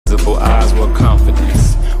Visible eyes with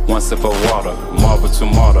confidence. One sip of water, marble to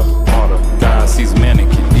martyr. God sees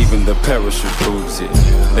mannequin, even the parachute proves it.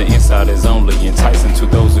 The inside is only enticing to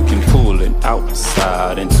those who can pull it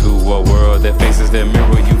outside into a world that faces that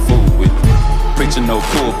mirror you fool with. Preaching no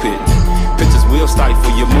pulpit. Pictures will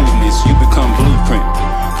stifle your movements. You become blueprint.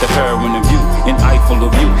 The heroine of you, an eye full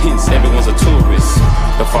of you. Hence, everyone's a tourist.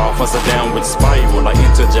 The fall was a downward spiral. I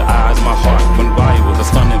entered your eyes, my heart went viral. A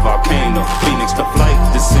stunning volcano, phoenix to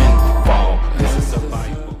flight, descend, fall. This is a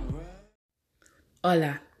Bible.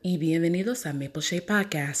 Hola y bienvenidos a Maple Shade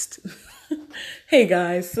Podcast. Hey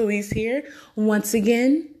guys, Celise here once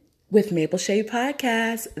again with Maple Shade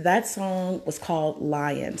Podcast. That song was called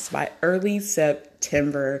Lions by Early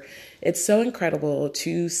September. It's so incredible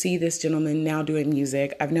to see this gentleman now doing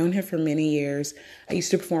music. I've known him for many years. I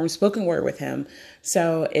used to perform spoken word with him.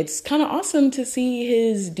 So it's kind of awesome to see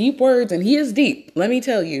his deep words, and he is deep, let me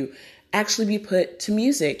tell you, actually be put to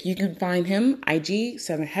music. You can find him, IG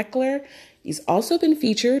 7 Heckler. He's also been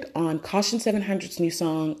featured on Caution 700's new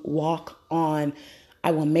song, Walk On. I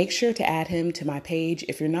will make sure to add him to my page.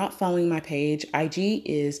 If you're not following my page, IG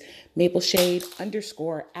is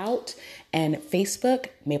mapleshade_out and Facebook,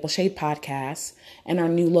 Maple Shade Podcast. And our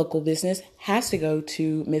new local business has to go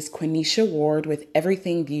to Miss Quenisha Ward with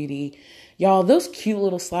Everything Beauty. Y'all, those cute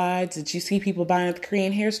little slides that you see people buying at the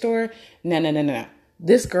Korean hair store, no.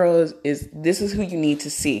 This girl this is who you need to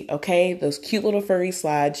see, okay? Those cute little furry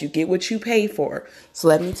slides, you get what you pay for. So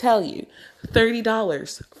let me tell you,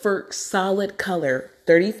 $30 for solid color,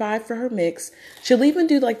 $35 for her mix. She'll even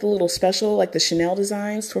do like the little special, like the Chanel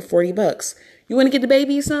designs for $40. You want to get the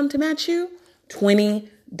baby some to match you?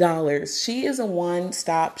 $20. She is a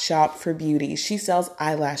one-stop shop for beauty. She sells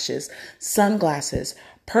eyelashes, sunglasses,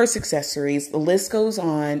 purse accessories. The list goes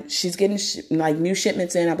on. She's getting new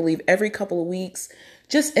shipments in, I believe, every couple of weeks.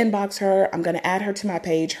 Just inbox her. I'm going to add her to my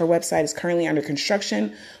page. Her website is currently under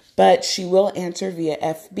construction, but she will answer via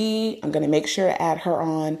FB. I'm going to make sure to add her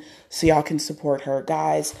on so y'all can support her.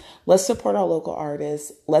 Guys, let's support our local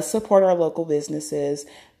artists. Let's support our local businesses.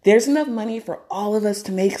 There's enough money for all of us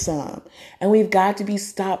to make some. And we've got to be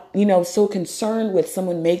so concerned with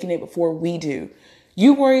someone making it before we do.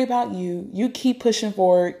 You worry about you. You keep pushing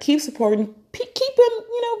forward. Keep supporting. Keep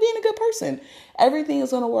being a good person. Everything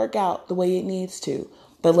is going to work out the way it needs to.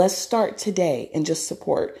 But let's start today and just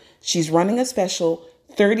support. She's running a special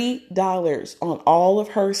 $30 on all of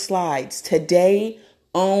her slides today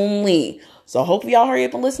only. So hopefully y'all hurry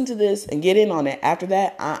up and listen to this and get in on it. After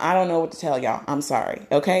that, I don't know what to tell y'all. I'm sorry.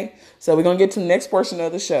 Okay. So we're going to get to the next portion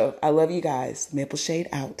of the show. I love you guys. Maple Shade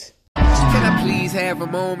out. Can I please have a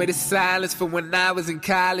moment of silence for when I was in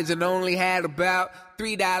college and only had about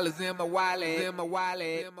 $3 in my wallet.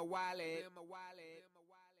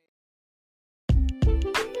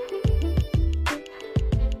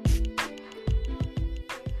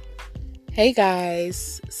 Hey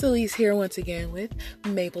guys, Celise here once again with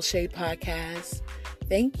Maple Shade Podcast.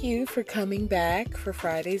 Thank you for coming back for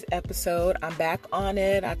Friday's episode. I'm back on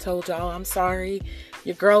it. I told y'all I'm sorry.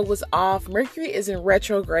 Your girl was off. Mercury is in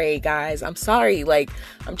retrograde, guys. I'm sorry.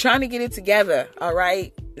 I'm trying to get it together. All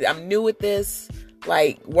right. I'm new at this.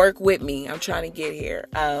 Work with me. I'm trying to get here.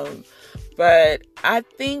 But I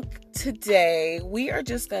think today we are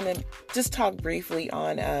just going to talk briefly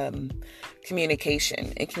on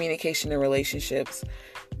communication in relationships.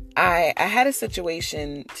 I had a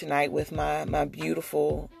situation tonight with my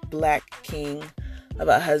beautiful Black king of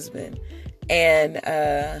a husband,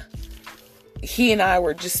 and he and I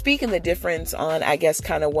were just speaking the difference on, I guess,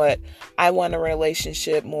 kind of what I want in a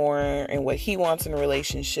relationship more and what he wants in a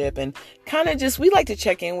relationship, and kind of just, we like to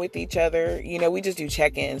check in with each other. We just do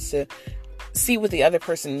check-ins to see what the other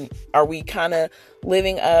person, are we kind of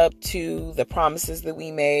living up to the promises that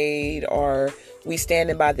we made, or we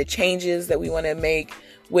standing by the changes that we want to make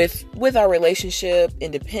with our relationship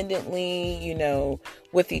independently,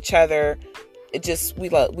 with each other. It just, we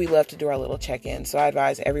love to do our little check-in. So I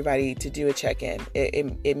advise everybody to do a check-in.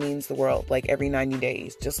 It means the world. Every 90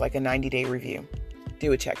 days, just like a 90-day review,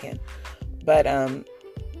 do a check-in. But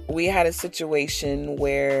we had a situation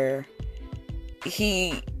where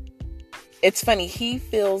it's funny, he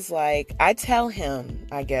feels like, I tell him,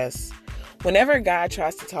 I guess, whenever a guy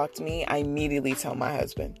tries to talk to me, I immediately tell my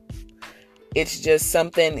husband. It's just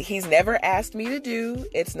something he's never asked me to do.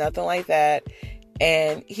 It's nothing like that.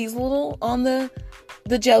 And he's a little on the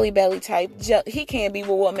jelly belly type. He can be,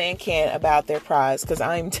 well, what man can about their prize, because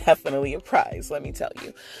I'm definitely a prize, let me tell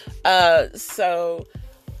you.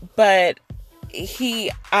 But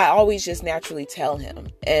I always just naturally tell him.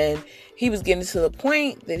 And he was getting to the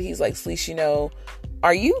point that he's like, Sleesh,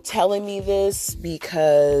 are you telling me this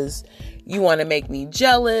because you want to make me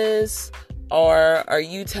jealous? Or are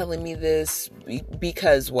you telling me this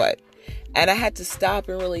because what? And I had to stop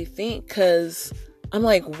and really think, because I'm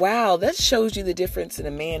like, wow, that shows you the difference in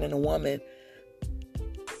a man and a woman.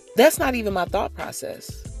 That's not even my thought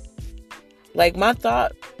process. Like, my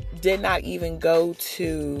thought did not even go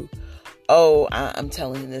to, oh, I'm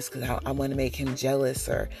telling him this because I want to make him jealous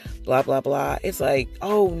or blah, blah, blah. It's like,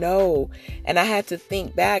 oh, no. And I had to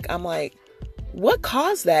think back. I'm like, what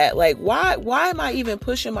caused that? Like, why am I even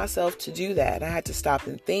pushing myself to do that? I had to stop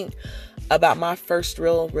and think about my first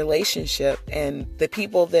real relationship and the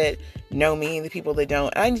people that know me and the people that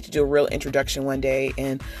don't. I need to do a real introduction one day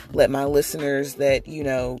and let my listeners that,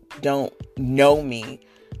 don't know me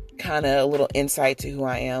kind of a little insight to who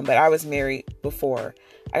I am. But I was married before.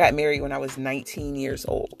 I got married when I was 19 years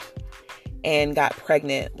old and got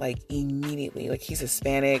pregnant like immediately. Like, he's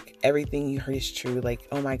Hispanic. Everything you heard is true. Like,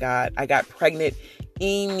 oh my God, I got pregnant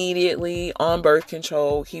immediately on birth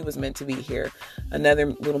control. He was meant to be here. Another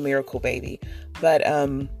little miracle baby. But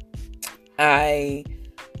I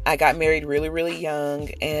got married really, really young,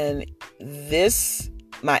 and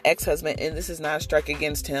my ex-husband, and this is not a strike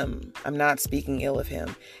against him. I'm not speaking ill of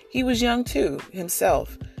him. He was young too,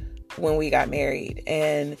 himself, when we got married.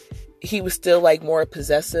 And he was still like more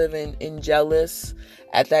possessive and jealous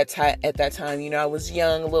at that time. I was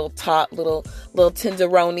young, a little tot, little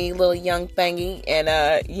tenderoni, little young thingy.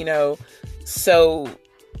 And, so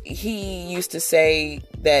he used to say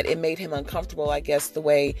that it made him uncomfortable, I guess, the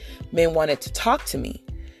way men wanted to talk to me.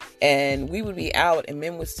 And we would be out and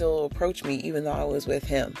men would still approach me even though I was with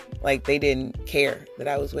him. Like, they didn't care that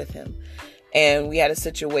I was with him. And we had a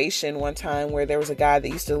situation one time where there was a guy that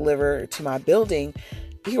used to deliver to my building.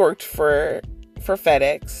 He worked for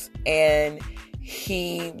FedEx, and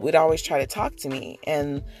he would always try to talk to me.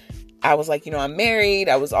 And I was like, I'm married.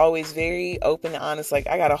 I was always very open and honest. Like,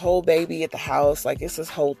 I got a whole baby at the house. Like, it's this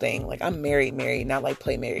whole thing. Like, I'm married, not like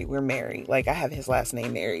play married. We're married. Like, I have his last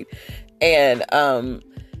name, Married. And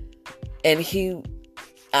he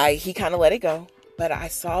kind of let it go. But I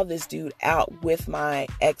saw this dude out with my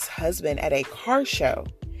ex-husband at a car show.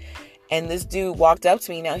 And this dude walked up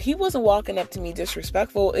to me. Now, he wasn't walking up to me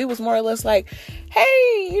disrespectful. It was more or less like,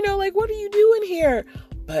 hey, like, what are you doing here?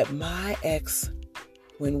 But my ex,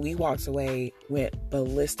 when we walked away, went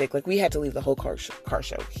ballistic. Like, we had to leave the whole car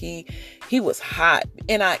show. He was hot.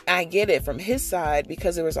 And I get it from his side,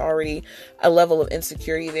 because there was already a level of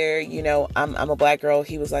insecurity there. I'm a black girl.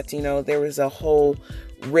 He was Latino. There was a whole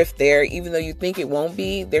rift there. Even though you think it won't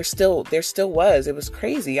be, there still was. It was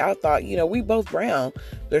crazy. I thought, we both brown.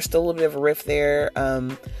 There's still a little bit of a rift there.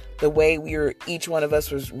 The way each one of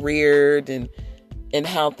us was reared and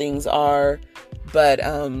how things are. But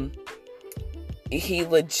he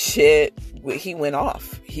went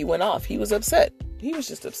off. He was upset. He was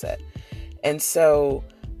just upset. And so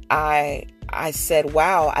I said,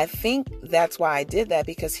 wow, I think that's why I did that,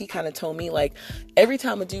 because he kind of told me, like, every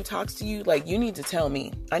time a dude talks to you, like, you need to tell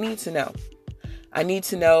me. I need to know. I need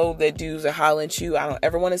to know that dudes are hollering at you. I don't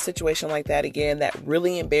ever want a situation like that again. That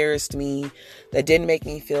really embarrassed me. That didn't make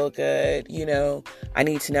me feel good. I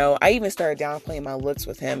need to know. I even started downplaying my looks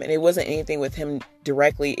with him. And it wasn't anything with him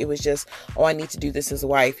directly. It was just, oh, I need to do this as a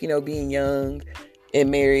wife. Being young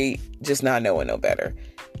and married, just not knowing no better.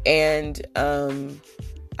 And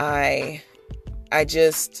I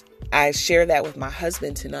shared that with my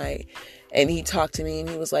husband tonight. And he talked to me and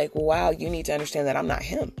he was like, well, wow, you need to understand that I'm not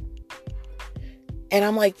him. And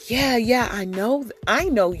I'm like, yeah, I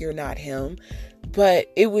know you're not him. But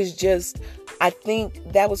it was just, I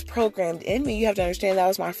think that was programmed in me. You have to understand that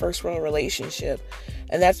was my first real relationship.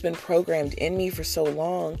 And that's been programmed in me for so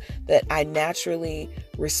long that I naturally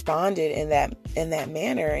responded in that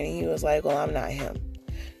manner. And he was like, well, I'm not him.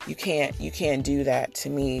 You can't do that to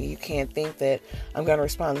me. You can't think that I'm going to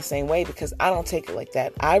respond the same way, because I don't take it like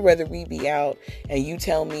that. I'd rather we be out and you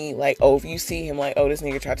tell me, like, oh, if you see him, like, oh, this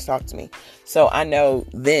nigga tried to talk to me. So I know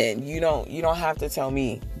then you don't have to tell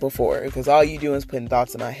me before, because all you do is putting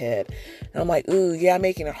thoughts in my head. And I'm like, ooh, yeah, I'm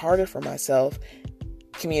making it harder for myself.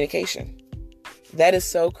 Communication. That is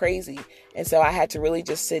so crazy. And so I had to really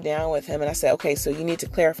just sit down with him and I said, okay, so you need to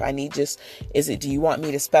clarify. Do you want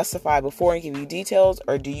me to specify before and give you details,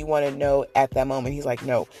 or do you want to know at that moment? He's like,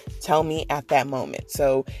 no, tell me at that moment.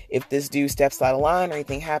 So if this dude steps out of line or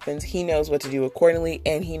anything happens, he knows what to do accordingly,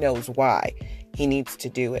 and he knows why he needs to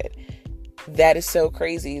do it. That is so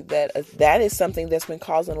crazy that is something that's been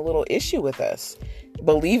causing a little issue with us.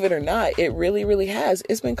 Believe it or not, it really, really has.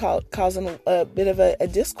 It's been causing a bit of a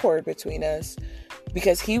discord between us,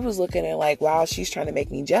 because he was looking at like, wow, she's trying to make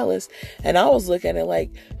me jealous. And I was looking at like,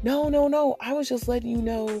 no. I was just letting you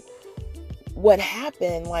know what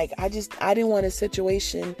happened, like, I didn't want a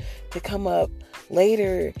situation to come up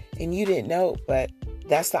later and you didn't know. But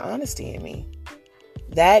that's the honesty in me.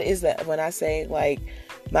 That is when I say, like,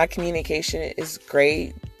 my communication is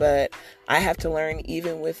great, but I have to learn,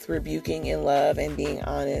 even with rebuking in love and being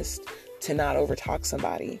honest, to not overtalk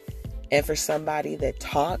somebody. And for somebody that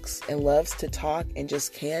talks and loves to talk and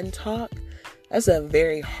just can talk, that's a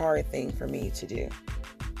very hard thing for me to do.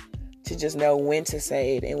 To just know when to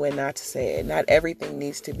say it and when not to say it. Not everything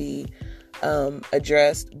needs to be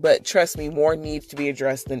addressed, but trust me, more needs to be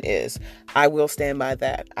addressed than is. I will stand by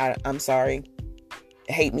that. I'm sorry.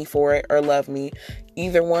 Hate me for it or love me.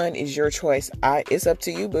 Either one is your choice. It's up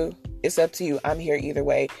to you, boo. It's up to you. I'm here either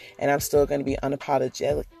way, and I'm still going to be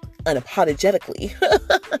unapologetically.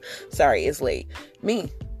 Sorry, it's late. Me.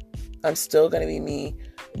 I'm still going to be me,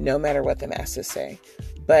 no matter what the masses say.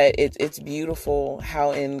 But it's beautiful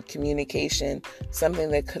how in communication,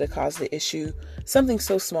 something that could have caused the issue, something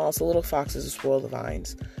so small, so little foxes will spoil the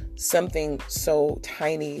vines, something so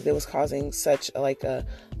tiny that was causing such a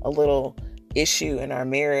little issue in our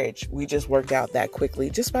marriage, we just worked out that quickly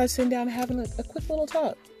just by sitting down and having a quick little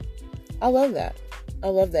talk. I love that.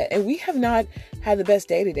 And we have not had the best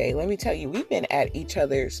day today. Let me tell you, we've been at each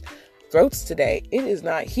other's throats today. He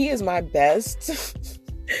is my best.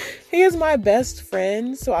 He is my best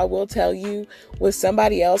friend. So I will tell you, with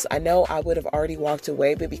somebody else, I know I would have already walked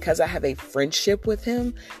away, but because I have a friendship with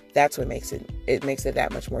him, that's what makes it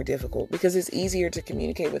that much more difficult, because it's easier to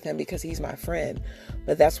communicate with him because he's my friend.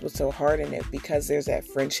 But that's what's so hard in it, because there's that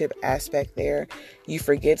friendship aspect there. You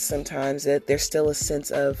forget sometimes that there's still a sense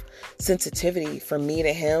of sensitivity from me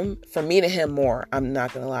to him more, I'm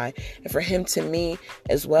not going to lie. And for him to me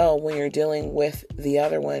as well, when you're dealing with the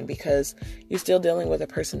other one, because you're still dealing with a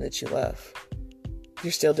person that you love.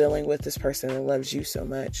 You're still dealing with this person that loves you so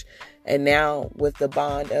much. And now with the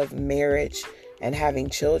bond of marriage and having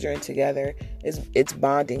children together, it's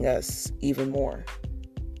bonding us even more.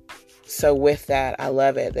 So with that, I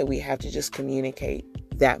love it that we have to just communicate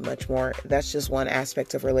that much more. That's just one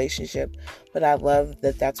aspect of relationship. But I love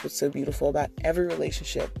that that's what's so beautiful about every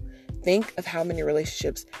relationship. Think of how many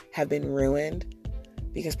relationships have been ruined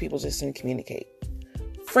because people just didn't communicate.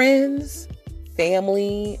 Friends,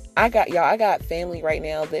 family. I got family right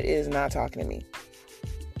now that is not talking to me.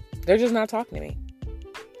 They're just not talking to me.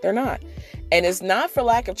 They're not. And it's not for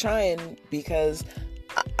lack of trying, because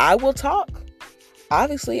I will talk.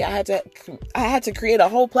 Obviously, I had to create a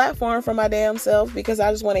whole platform for my damn self because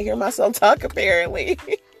I just want to hear myself talk, apparently.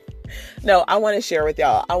 No, I want to share with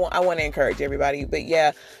y'all. I want to encourage everybody. But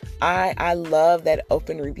yeah, I love that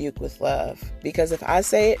open rebuke with love, because if I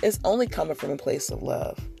say it, it's only coming from a place of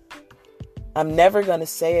love. I'm never going to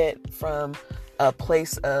say it from a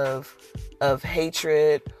place of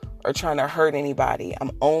hatred or trying to hurt anybody.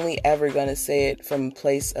 I'm only ever going to say it from a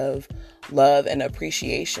place of love and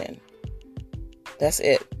appreciation. That's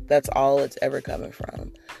it. That's all it's ever coming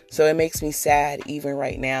from. So it makes me sad even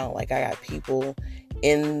right now. Like, I got people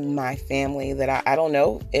in my family that I don't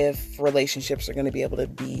know if relationships are going to be able to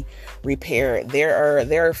be repaired. There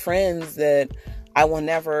are friends that I will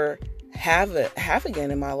never have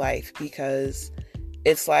again in my life, because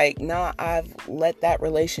it's like, nah, I've let that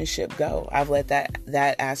relationship go. I've let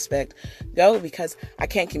that aspect go because I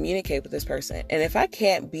can't communicate with this person. And if I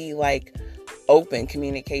can't be like open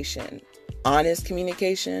communication, honest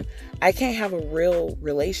communication, I can't have a real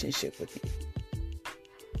relationship with you.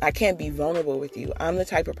 I can't be vulnerable with you. I'm the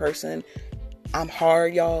type of person, I'm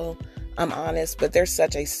hard, y'all. I'm honest, but there's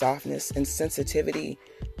such a softness and sensitivity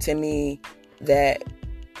to me that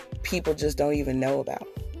people just don't even know about.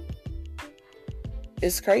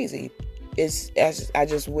 It's crazy. I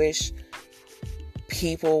just wish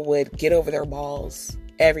people would get over their balls.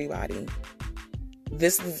 Everybody.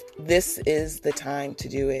 This is the time to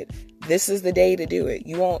do it. This is the day to do it.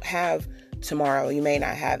 You won't have tomorrow. You may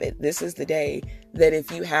not have it. This is the day that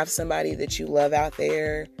if you have somebody that you love out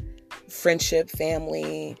there, friendship,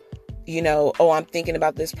 family, I'm thinking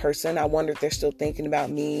about this person. I wonder if they're still thinking about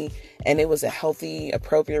me. And it was a healthy,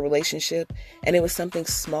 appropriate relationship. And it was something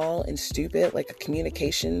small and stupid, like a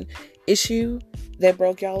communication issue that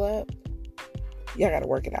broke y'all up. Y'all got to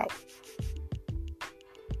work it out.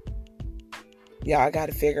 Y'all got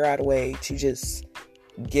to figure out a way to just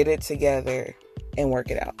get it together and work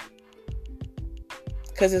it out.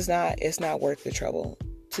 Because it's not worth the trouble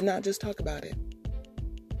to not just talk about it.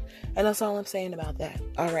 And that's all I'm saying about that.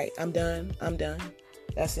 All right, I'm done.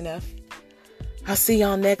 That's enough. I'll see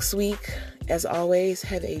y'all next week. As always,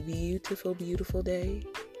 have a beautiful, beautiful day.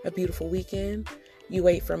 A beautiful weekend. You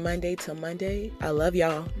wait from Monday till Monday. I love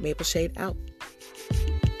y'all. Maple Shade out.